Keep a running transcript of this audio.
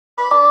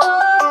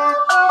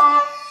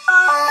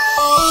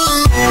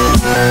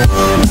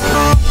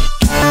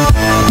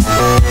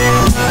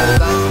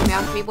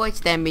PEWPEWGUN.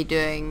 Today I'm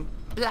doing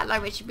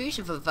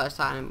BlackLight-Retribution for the first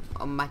time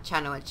on my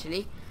channel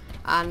actually.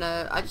 And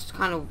I just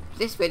kind of,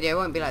 this video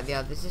won't be like the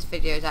others. This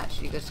video is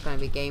actually just going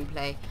to be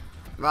gameplay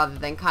rather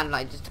than kind of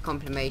like just a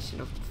compilation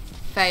of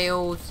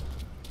fails,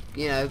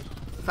 you know,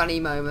 funny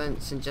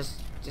moments, and just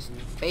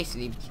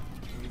basically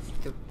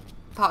the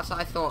parts that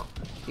I thought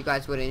you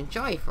guys would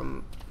enjoy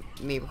from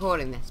me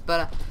recording this.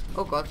 But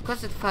oh god,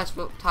 because it's the first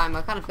time,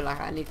 I kind of feel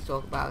like I need to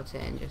talk about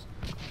it and just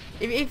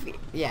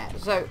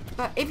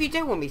but if you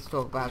do want me to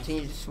talk about it and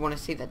you just want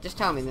to see that, just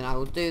tell me, then I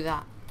will do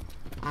that.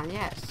 And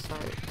yes, so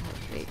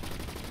hopefully,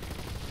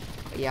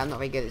 yeah, I'm not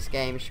very good at this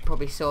game, as you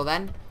probably saw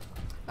then.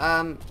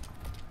 Wow,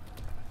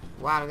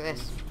 look at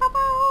this.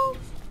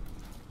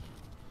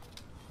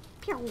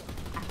 Pew!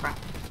 Ah, crap.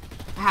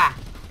 Ha!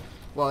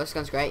 Well, this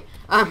gun's great.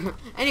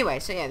 Anyway,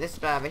 so yeah, this is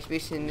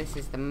BlackLight-Retribution. This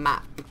is the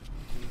map.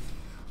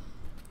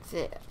 That's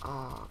it.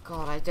 Oh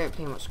god, I don't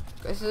play much.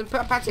 This is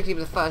practically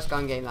the first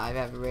gun game that I've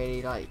ever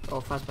really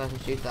or first-person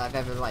shooter that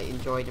I've ever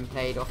enjoyed and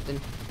played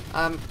often.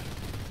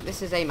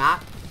 This is a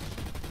map.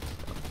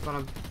 I'm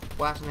gonna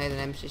worse on here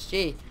than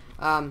MSG.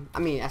 I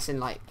mean, that's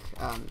in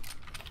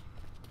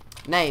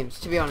names.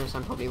 To be honest,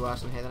 I'm probably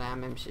worse on here than I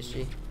am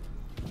MSG.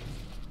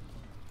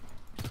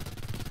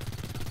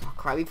 Oh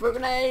crap, we threw a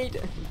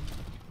grenade!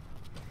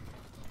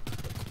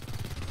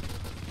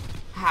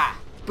 Ha!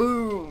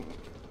 Boom!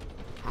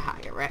 Haha,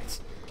 get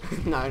wrecked.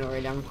 No, not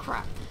really, I'm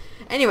crap.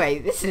 Anyway,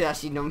 this is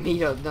actually not me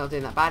not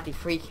doing that badly.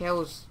 3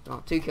 kills,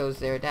 no, 2 kills,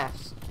 0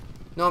 deaths.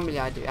 Normally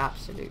I do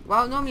absolute.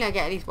 Well, normally I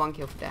get at least 1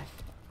 kill for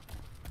death.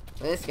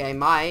 But this game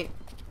might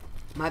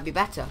be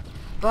better.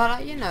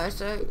 But you know,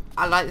 so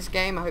I like this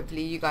game.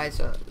 Hopefully you guys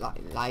are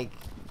like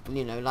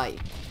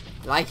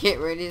it.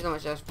 Really, there's not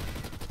much else.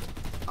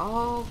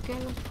 Oh,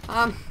 kill.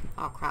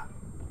 Oh crap.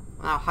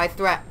 Oh, high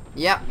threat.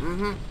 Yep.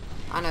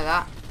 I know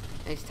that.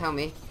 They just tell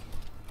me.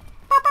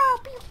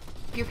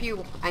 Pew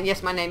pew. And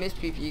yes, my name is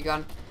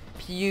PEWPEWGUN.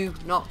 Pew,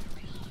 not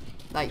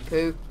like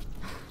poo.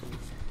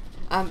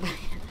 I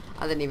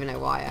didn't even know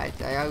why.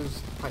 I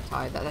was quite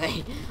tired that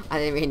day. I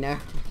didn't really know.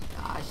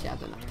 Actually, I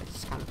don't know. It's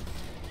just kind of.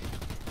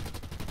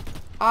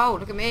 Oh,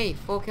 look at me.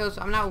 4 kills.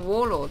 I'm now a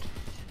warlord.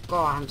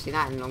 God, I haven't seen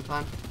that in a long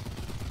time.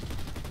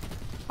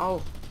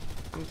 Oh.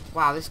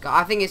 Wow, this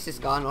guy. I think it's this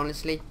gun,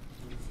 honestly.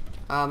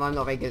 I'm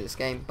not very good at this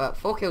game. But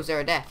 4 kills,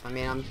 0 death. I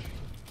mean,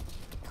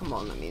 come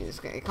on, I mean,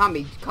 it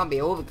can't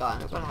be all the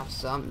gun. I've got to have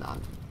some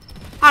done.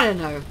 I don't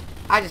know.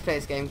 I just play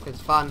this game because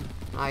it's fun.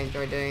 I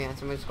enjoy doing it.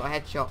 Someone's got a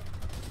headshot.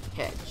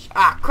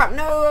 Ah, crap!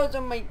 No, I was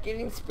on my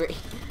killing spree.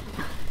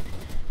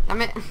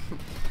 Damn it.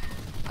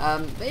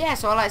 But yeah,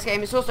 so I like this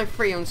game. It's also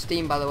free on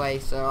Steam, by the way,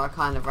 so I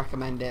kind of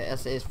recommend it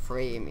as it is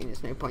free. I mean,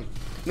 there's no point.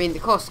 I mean,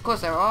 of course,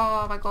 there.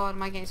 Oh my god,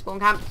 am I getting spawn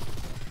camped?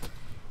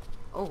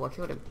 Oh, I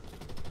killed him.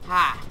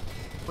 Ha!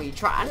 What you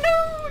try?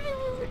 No.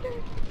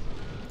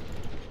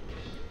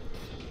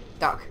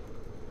 Duck.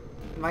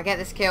 If I get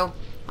this kill,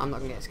 I'm not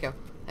gonna get this kill.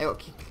 I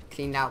got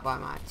cleaned out by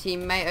my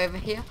teammate over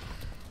here.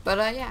 But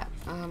yeah,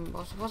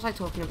 what was I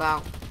talking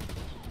about?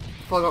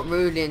 Before I got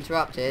rudely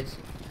interrupted.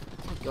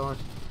 Oh god.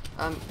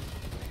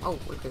 Oh,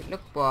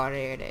 look what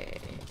it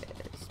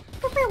is.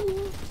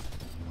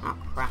 Oh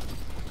crap.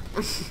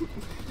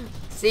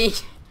 See,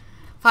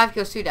 5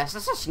 kills, 2 deaths.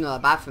 That's actually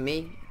not that bad for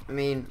me. I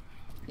mean,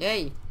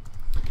 yay.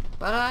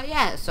 But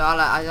yeah, so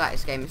I like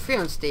this game. It's free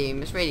on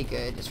Steam. It's really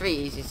good. It's really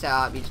easy to set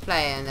up. You just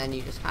play it, and then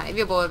you just kind of, if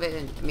you're bored of it,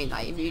 then, I mean,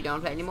 if you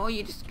don't play anymore,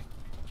 you just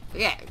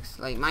forget. It's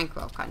like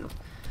Minecraft, kind of.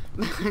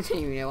 I don't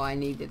even know why I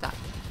needed that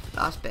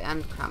last bit.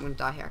 And crap, I'm gonna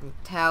die here. I can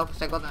tell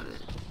because I got that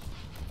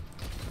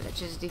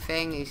electricity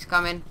thing. He's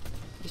coming.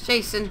 He's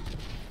chasing.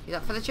 He's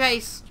up for the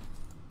chase.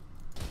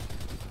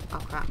 Oh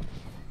crap.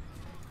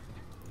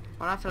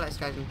 Well, I feel like this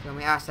guy's gonna kill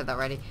me. Oh, I said that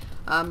already.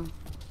 Crap.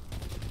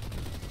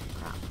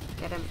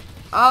 Get him.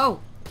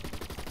 Oh.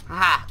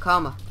 Aha,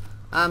 karma.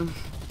 Oh,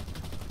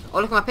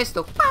 look at my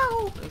pistol.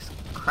 Pow! It's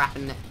crap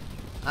in it.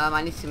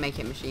 I need to make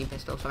it a machine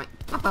pistol or something.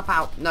 Pow, pow,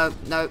 pow. No.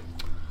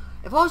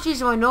 If I was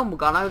using my normal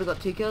gun, I would have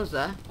got 2 kills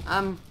there.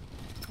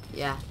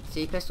 Yeah.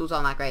 See, pistols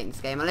aren't that great in this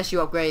game unless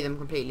you upgrade them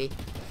completely.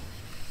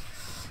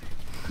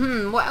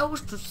 What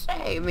else to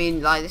say? I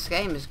mean, this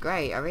game is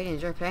great. I really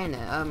enjoy playing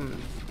it.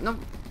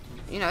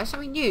 You know, it's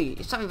something new.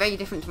 It's something very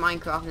different to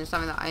Minecraft, and it's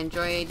something that I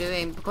enjoy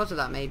doing because of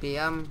that, maybe.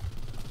 I'm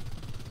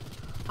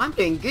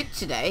doing good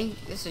today.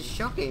 This is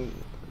shocking.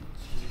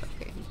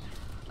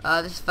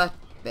 This is first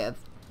bit of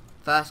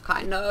first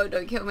kind. No,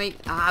 don't kill me.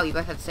 Ah, we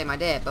both had the same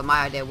idea, but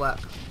my idea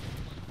worked.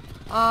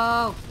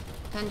 Oh,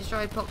 10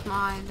 destroyed blocks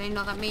mine. They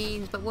know what that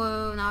means, but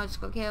whoa, now I just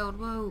got killed.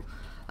 Whoa.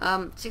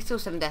 6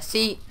 kills, 7 deaths.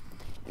 See,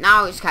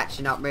 now it's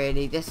catching up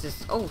really. This is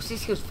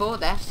 6 kills, 4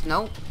 deaths.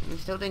 No, I'm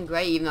still doing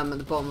great, even though I'm at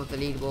the bottom of the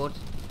leaderboard.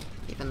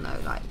 Even though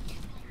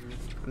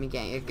I'm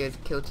getting a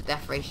good kill to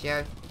death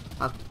ratio.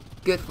 Well,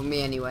 good for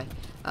me anyway.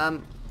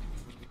 God,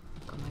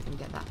 I can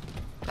get that.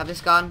 Grab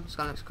this gun. This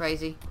gun looks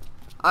crazy.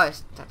 Oh,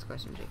 it's tactical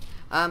SMG.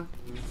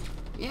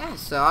 Yeah,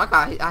 so I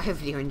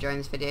hopefully you're enjoying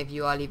this video. If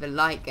you are, leave a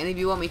like. And if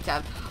you want me to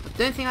I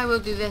don't think I will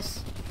do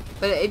this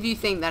But if you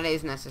think that it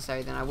is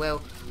necessary, then I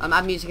will. I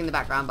have music in the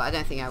background, but I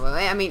don't think I will.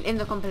 I mean, in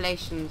the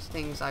compilations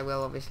things, I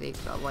will, obviously,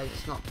 because otherwise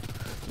it's not...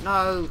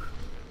 No!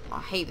 I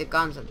hate the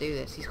guns that do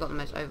this. He's got the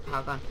most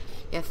overpowered gun.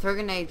 Yeah, throw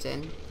grenades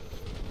in.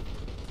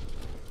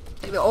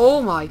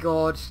 Oh my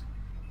god!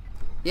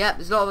 Yep,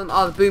 there's a lot of them.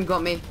 Oh, the boom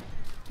got me.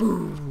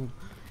 Boom!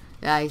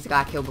 Yeah, he's the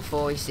guy I killed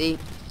before, you see.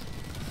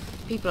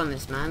 People on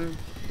this, man.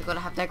 They've got to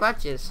have their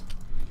grudges.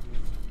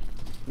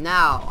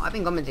 Now, I've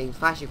been commenting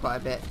for actually quite a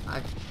bit.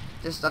 I've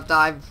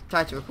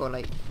tried to record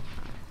like...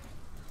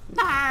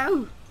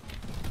 No!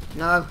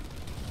 No!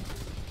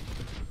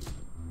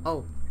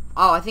 Oh.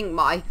 Oh, I think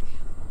my...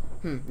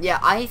 Yeah,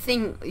 I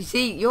think... You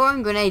see, your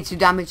own grenades do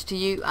damage to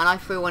you, and I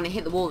threw one and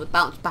hit the wall that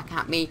bounced back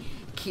at me,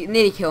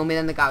 nearly killed me,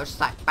 then the guy was just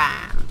like,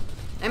 BAM!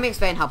 Let me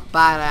explain how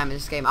bad I am in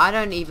this game. I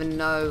don't even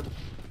know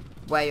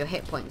where your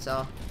hit points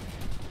are.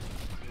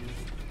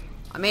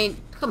 I mean,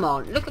 come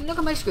on, look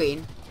at my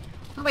screen.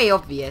 Not very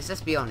obvious,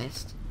 let's be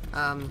honest.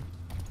 I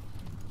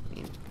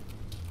mean,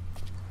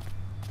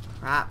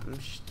 crap, I'm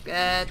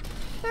scared.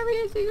 There he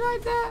is, he's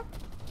right there.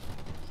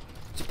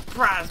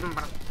 Surprise!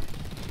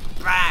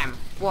 Bam!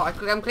 What?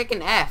 I'm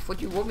clicking F. What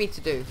do you want me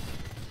to do?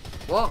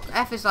 What?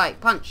 F is like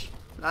punch.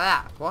 Like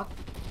that. What?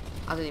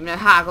 I don't even know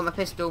how I got my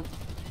pistol.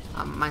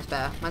 Mine's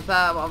better. Mine's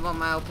better. I want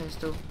my old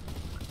pistol.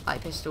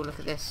 Light pistol, look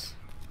at this.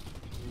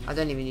 I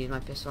don't even use my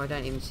pistol. I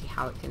don't even see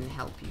how it can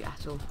help you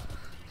at all.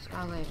 This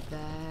guy over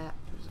there.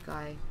 This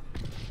guy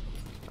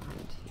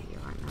behind here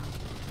right now.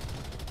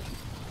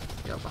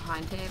 Go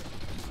behind him.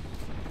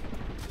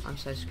 I'm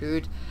so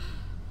screwed.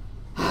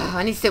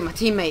 I need to steal my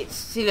teammates.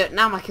 See, look,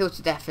 now my kill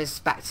to death is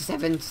back to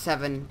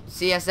 7-7.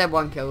 See, I said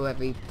 1 kill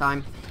every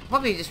time.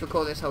 Probably just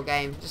record this whole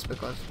game, just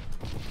because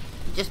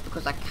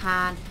I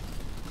can.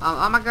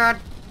 Oh my god.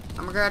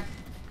 Oh my god.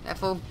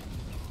 Careful.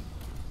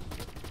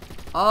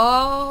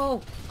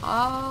 Oh,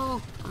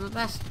 I'm the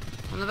best.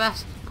 I'm the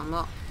best. I'm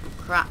not. I'm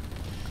crap.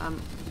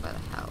 Where the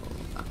hell?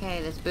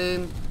 Okay, there's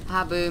boom.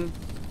 Ha, boom.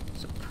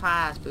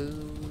 Surprise,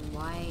 boom.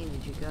 Why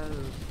did you go?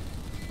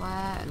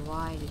 Where and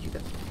why did you go?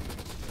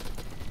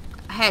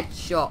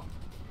 Headshot.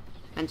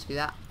 Meant to do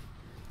that.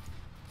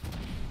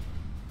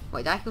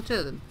 Wait, did I kill 2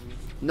 of them?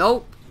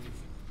 Nope.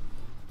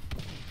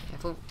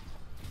 Careful.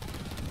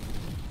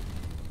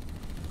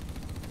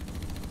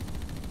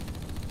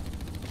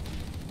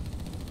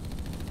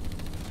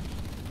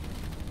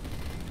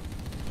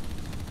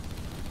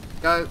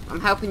 Go. I'm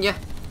helping you.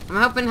 I'm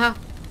helping her.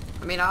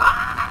 I mean,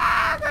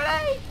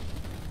 grenade!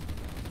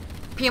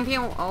 Pew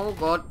pew. Oh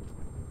god.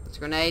 It's a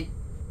grenade.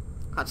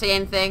 Can't see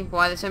anything.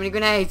 Why are there so many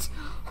grenades?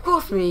 Of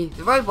course me.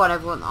 The robot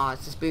everyone. Oh,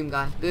 it's this boom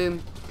guy.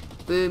 Boom.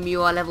 Boom,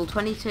 you are level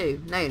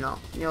 22. No, you're not.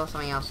 You're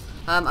something else.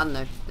 I don't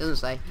know. It doesn't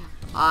say.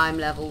 I'm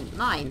level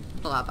 9.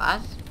 Not that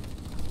bad.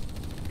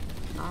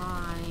 9.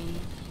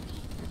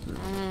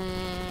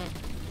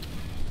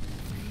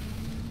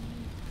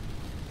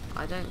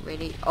 I don't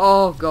really...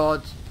 Oh,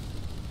 God.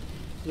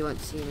 He won't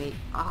see me.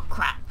 Oh,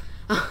 crap.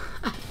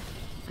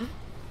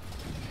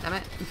 Damn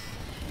it.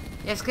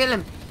 Yes, kill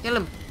him. Kill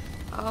him.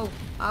 Oh.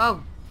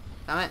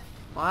 Damn it.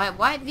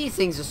 Why these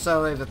things are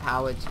so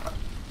overpowered?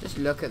 Just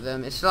look at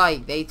them. It's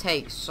like they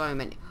take so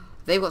many.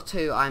 They've got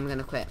 2. I'm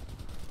gonna quit.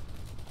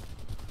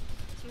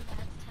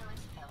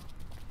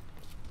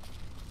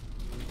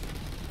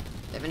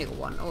 They've only got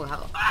 1. Oh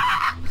hell!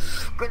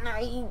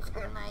 Grenades!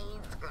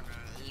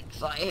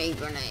 I hate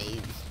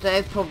grenades.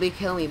 They'll probably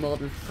kill me more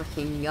than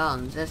freaking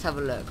guns. Let's have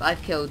a look.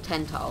 I've killed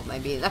 10 tiles,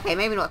 maybe. Okay,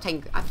 maybe not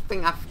 10. I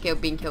think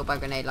I've been killed by a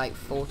grenade like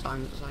 4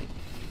 times. Like,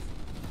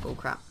 bull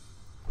crap.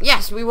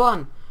 Yes, we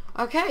won.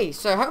 Okay,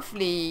 so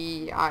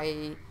hopefully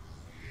I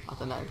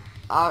don't know.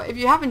 If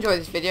you have enjoyed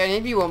this video and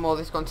if you want more of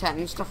this content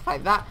and stuff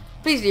like that,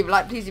 please leave a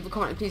like, please leave a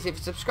comment, and please leave a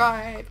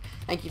subscribe.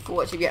 Thank you for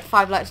watching. If you get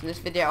 5 likes on this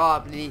video, I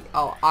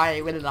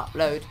will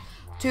upload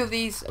 2 of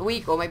these a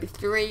week, or maybe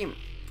 3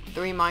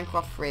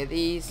 Minecraft, 3 of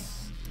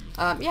these.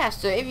 Yeah,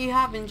 so if you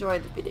have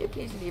enjoyed the video,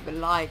 please leave a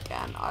like,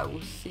 and I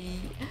will see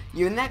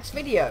you in the next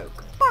video.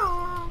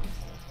 Goodbye.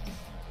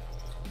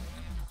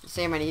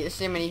 See how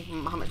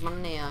much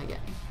money I get.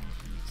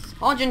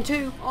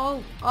 102.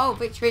 Oh,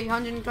 victory.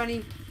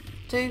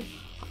 122.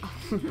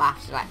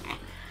 Maths like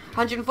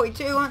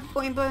 142.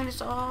 114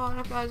 bonus. Oh,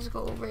 look, I just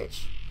got all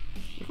rich.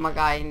 Look at my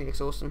guy, he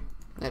looks awesome.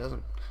 No, it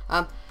doesn't.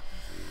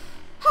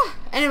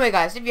 Anyway,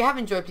 guys, if you have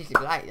enjoyed, please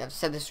leave a like. I've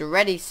said this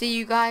already. See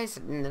you guys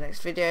in the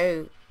next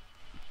video.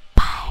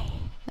 Bye.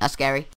 That's scary.